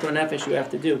cheshbon nefesh you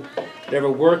have to do, whatever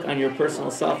work on your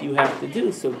personal self you have to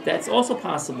do, so that's also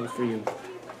possible for you.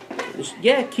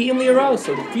 Yeah, kiyum li'aro,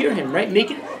 so fear Him, right?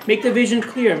 Make the vision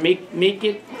clear. Make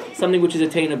it something which is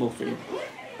attainable for you.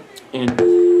 And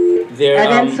there.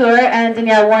 Eden Sur and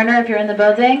Danielle Warner, if you're in the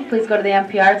building, please go to the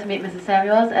NPR to meet Mrs.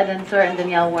 Samuels. Eden Sur and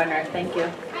Danielle Warner, thank you.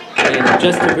 And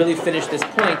just to really finish this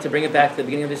point, to bring it back to the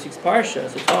beginning of this week's parsha,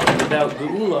 so talking about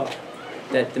Geula,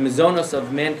 that the mizonos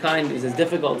of mankind is as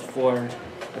difficult for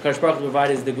HaKadosh Baruch Hu to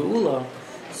provide as the Geula.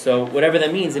 So whatever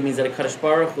that means, it means that HaKadosh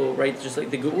Baruch Hu, right, just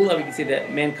like the Geula, we can say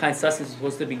that mankind's sustenance is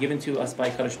supposed to be given to us by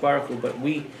HaKadosh Baruch Hu, but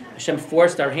Hashem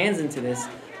forced our hands into this.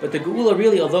 But the Geula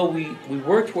really, although we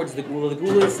work towards the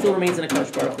Geula still remains in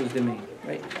HaKadosh Baruch Hu's domain.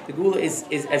 Right? The Geula is,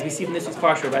 as we see from this week's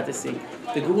parsha we're about to see,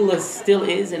 the Geula still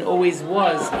is and always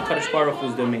was HaKadosh Baruch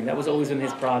Hu's domain. That was always in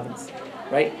His province.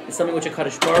 Right? It's something which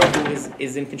HaKadosh Baruch Hu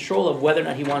is in control of whether or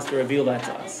not He wants to reveal that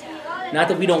to us. Not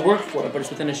that we don't work for it, but it's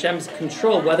within Hashem's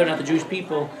control whether or not the Jewish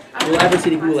people will ever see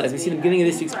the Geula. As we see in the beginning of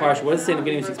this week's parsha, what does it say in the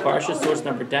beginning of this week's parsha? Source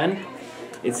number 10.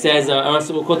 It says,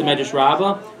 also we'll quote the Medrash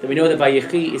Rabbah, that we know that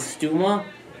Vayechi is Stuma.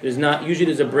 There's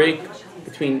a break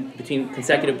between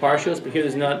consecutive parshas, but here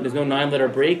there's no 9-letter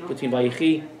break between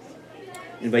Vayechi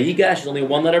and Vayigash. There's only a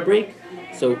 1-letter break.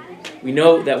 So we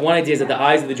know that one idea is that the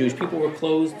eyes of the Jewish people were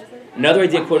closed. Another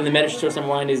idea, quoted in the Medrash source number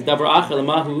 1, is Davar Acher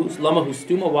Lamahu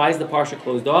Stuma. Why is the parsha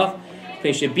closed off?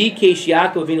 That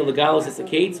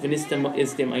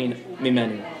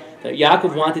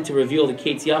Yaakov wanted to reveal the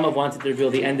Ketz Yamav, wanted to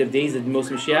reveal the end of days, the Mos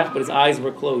Mashiach, but his eyes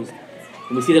were closed.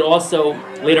 And we see that also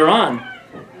later on,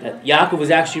 that Yaakov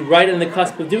was actually right on the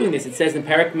cusp of doing this. It says in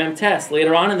Parak Mem Tes,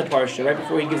 later on in the parsha, right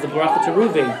before he gives the bracha to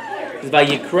Reuven, it says,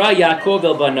 Vayikra Yaakov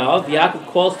el banav, Yaakov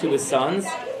calls to his sons,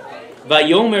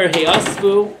 Vayomer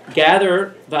he'asfu,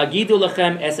 gather, Vagidu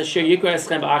lachem es asher yikra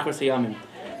eschem ba'achros hayamim.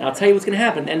 And I'll tell you what's going to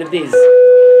happen at the end of days.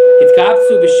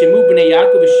 Hitkapsu v'shimu b'nei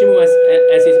Yaakov v'shimu es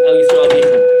el Yisrael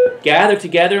Aleichem. Gather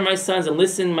together, my sons, and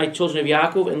listen, my children of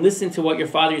Yaakov, and listen to what your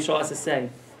father Yisrael has to say.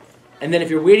 And then if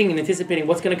you're waiting and anticipating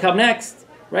what's going to come next,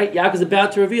 right? Yaakov is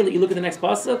about to reveal it. You look at the next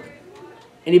pasuk,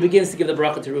 and he begins to give the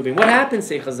bracha to Reuven. What happened,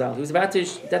 say Chazal? He was about to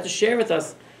share with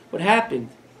us what happened.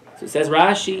 So it says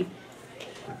Rashi,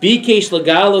 Bikesh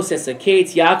lagalo says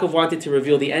Saketz. Yaakov wanted to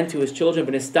reveal the end to his children,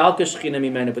 but Nistalka Shechina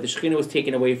mimenu, but the Shechina was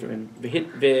taken away from him.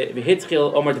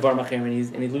 V'hitchil Omar Devar Macher,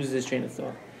 and he loses his train of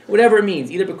thought. Whatever it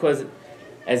means, either because,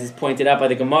 as is pointed out by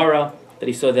the Gemara, that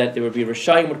he saw that there would be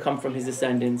Rishayim would come from his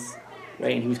descendants,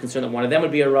 right? And he was concerned that one of them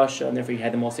would be a Rasha, and therefore he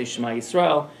had them all say Shema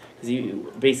Yisrael, because he,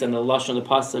 based on the lashon of the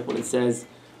pasuk, when it says,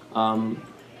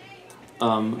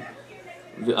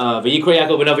 V'yikra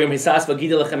Yaakov ben Avim Hisas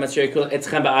v'gidel lechem asher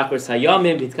etzchem ba'akros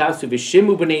hayamim v'tkasu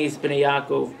v'shimu b'nei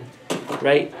Yaakov,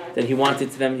 right? That he wanted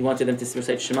them to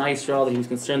recite Shema Yisrael. That he was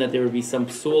concerned that there would be some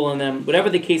soul in them. Whatever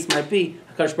the case might be,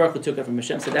 HaKadosh Baruch Hu took it from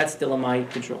Hashem. So that's still in my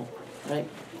control, right?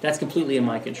 That's completely in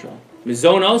my control.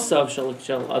 Mizon osav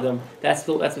shel adam. That's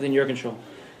within your control.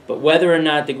 But whether or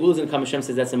not the Geula is going to come, Hashem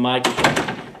says that's in my control.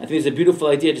 I think there's a beautiful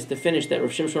idea just to finish that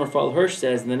Rav Shimshon Raphael Hirsch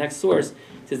says in the next source.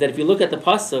 Says that if you look at the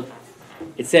pasuk,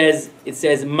 it says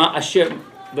ma asher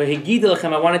v'higid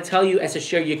lechem. I want to tell you as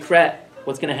asher yikra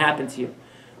what's going to happen to you.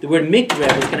 The word mikra,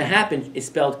 what's going to happen, is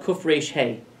spelled kuf reish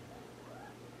hey.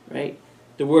 Right.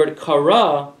 The word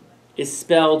kara is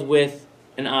spelled with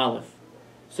an aleph.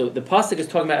 So the pasuk is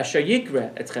talking about asher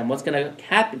yikra etchem. What's going to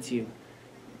happen to you?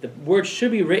 The word should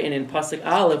be written in pasuk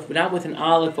aleph, but not with an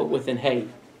aleph, but with an hey.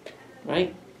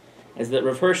 Right. As the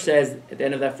Rav Hirsch says at the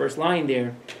end of that first line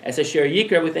there, as asher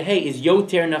yikra with the hey is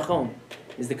yoter nachon,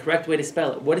 is the correct way to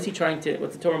spell it. What's the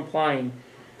Torah implying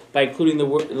by including the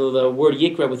word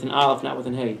yikra with an aleph, not with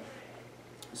an hey?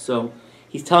 So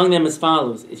he's telling them as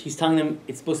follows. He's telling them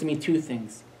it's supposed to mean two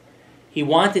things. He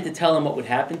wanted to tell them what would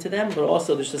happen to them, but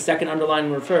also there's the second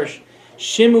underlying Rav Hirsch.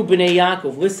 Shimu b'nei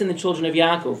Yaakov, listen, the children of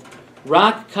Yaakov.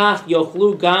 Rak kach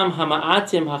yochlu gam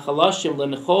hama'atim hachalashim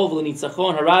lenechol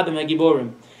v'lenitzachon harabim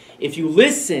hagiborim. If you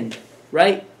listen,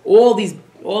 right, all these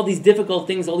difficult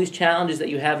things, all these challenges that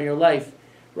you have in your life,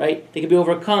 right, they can be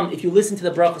overcome if you listen to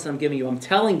the brachos I'm giving you. I'm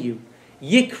telling you,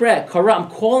 yikra, kara, I'm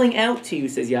calling out to you,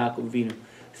 says Yaakov Avinu,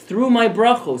 through my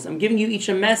brachos. I'm giving you each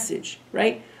a message,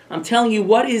 right? I'm telling you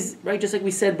what is, right, just like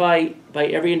we said by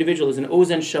every individual, there's an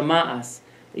ozen shama'as.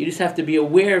 You just have to be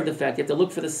aware of the fact, you have to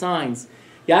look for the signs.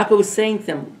 Yaakov is saying to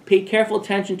them, pay careful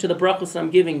attention to the brachos I'm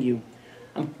giving you.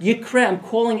 I'm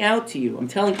calling out to you. I'm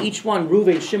telling each one,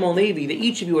 Reuven, Shimon, Levi, that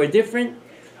each of you are different.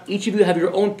 Each of you have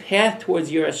your own path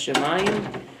towards Yiras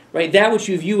Shamayim, right? That which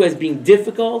you view as being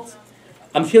difficult.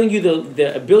 I'm giving you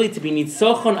the ability to be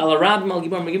nitzochon al rabim al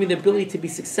gibor. I'm giving you the ability to be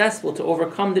successful, to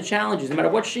overcome the challenges, no matter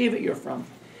what shiva you're from.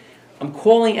 I'm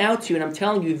calling out to you and I'm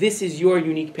telling you this is your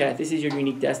unique path, this is your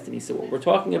unique destiny. So what we're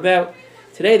talking about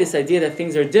today, this idea that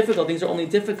things are difficult, things are only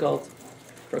difficult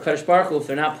for Kadosh Baruch Hu if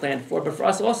they're not planned for, but for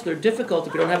us also they're difficult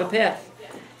if we don't have a path,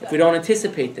 if we don't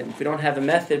anticipate them, if we don't have a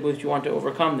method with which we want to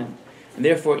overcome them. And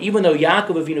therefore, even though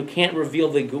Yaakov Avinu can't reveal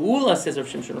the Geula, says Rav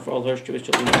Shimshon, for all Hirsch Jewish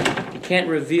children, he can't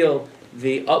reveal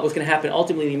what's going to happen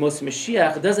ultimately in the Moshe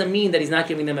Mashiach, it doesn't mean that he's not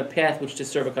giving them a path which to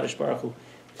serve a Kadosh Baruch Hu,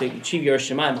 to achieve Yiras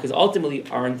Shamayim, because ultimately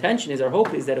our intention is, our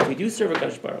hope is that if we do serve a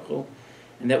Kadosh Baruch Hu,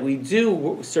 and that we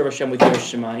do serve Hashem with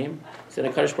Yiras Shamayim, so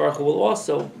that Kadosh Baruch Hu will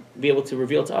also be able to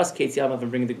reveal to us Ketz Yamav and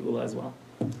bring the Geula as well.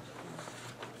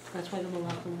 That's why the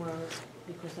Malachim were,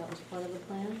 because that was part of the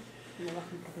plan? The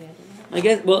Malachim prepared that? I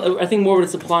guess, well, I think more what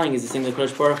it's applying is the thing that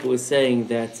Kadosh Baruch Hu is saying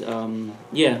that,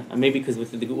 maybe because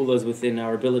with the Geula is within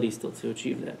our ability still to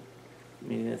achieve that. I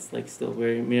mean, that's like still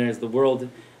where, as the world,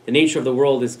 the nature of the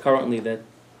world is currently that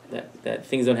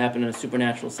things don't happen in a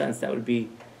supernatural sense. That would be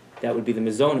the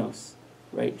Mizonos,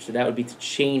 right? So that would be to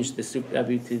change that would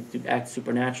be to act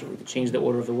supernaturally, to change the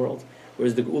order of the world.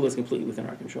 Whereas the Geula is completely within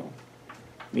our control.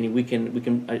 Meaning we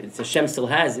can. It's Hashem still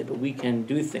has it, but we can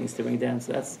do things to bring it down.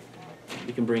 So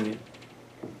we can bring it.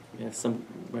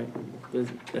 Right.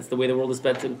 That's the way the world is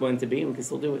going to be, and we can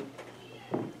still do it.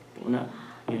 But we're not.